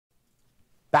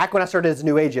Back when I started as a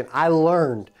new agent, I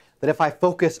learned that if I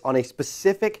focus on a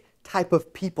specific type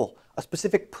of people, a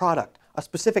specific product, a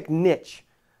specific niche,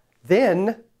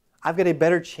 then I've got a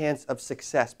better chance of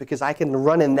success because I can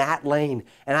run in that lane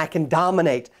and I can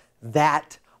dominate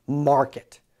that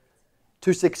market.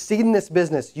 To succeed in this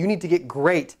business, you need to get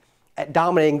great at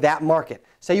dominating that market.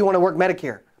 Say you want to work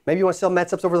Medicare. Maybe you want to sell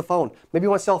MedSups over the phone. Maybe you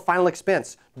want to sell final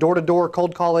expense, door-to-door,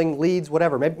 cold calling, leads,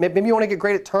 whatever. Maybe you want to get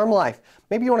great at term life.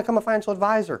 Maybe you want to become a financial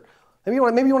advisor. Maybe you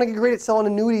want to get great at selling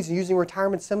annuities and using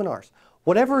retirement seminars.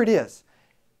 Whatever it is,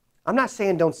 I'm not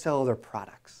saying don't sell other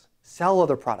products. Sell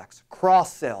other products.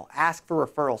 Cross-sell. Ask for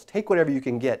referrals. Take whatever you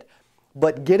can get.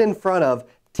 But get in front of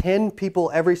 10 people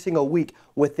every single week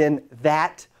within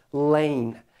that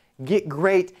lane. Get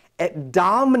great at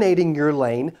dominating your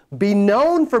lane. Be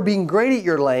known for being great at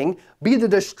your lane. Be the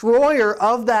destroyer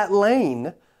of that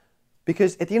lane.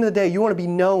 Because at the end of the day, you want to be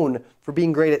known for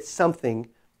being great at something,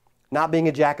 not being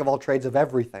a jack of all trades of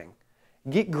everything.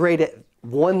 Get great at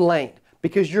one lane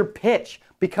because your pitch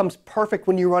becomes perfect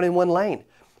when you run in one lane.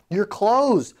 Your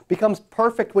close becomes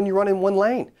perfect when you run in one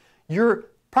lane. Your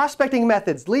prospecting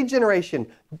methods, lead generation,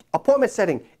 appointment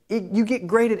setting, you get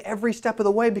great at every step of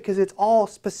the way because it's all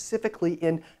specifically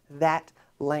in that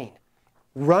lane.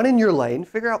 Run in your lane,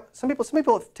 figure out, some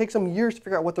people it takes some years to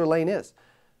figure out what their lane is.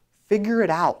 Figure it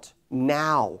out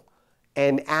now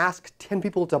and ask 10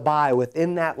 people to buy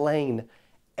within that lane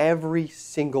every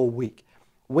single week.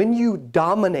 When you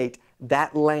dominate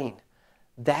that lane,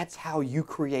 that's how you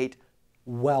create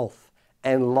wealth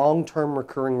and long-term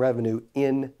recurring revenue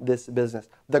in this business.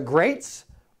 The greats,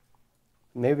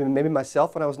 maybe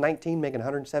myself when I was 19 making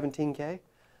 117K,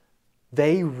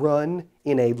 they run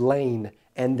in a lane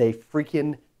and they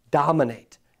freaking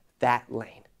dominate that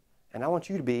lane. And I want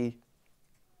you to be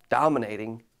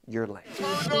dominating your lane.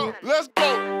 Let's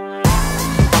go.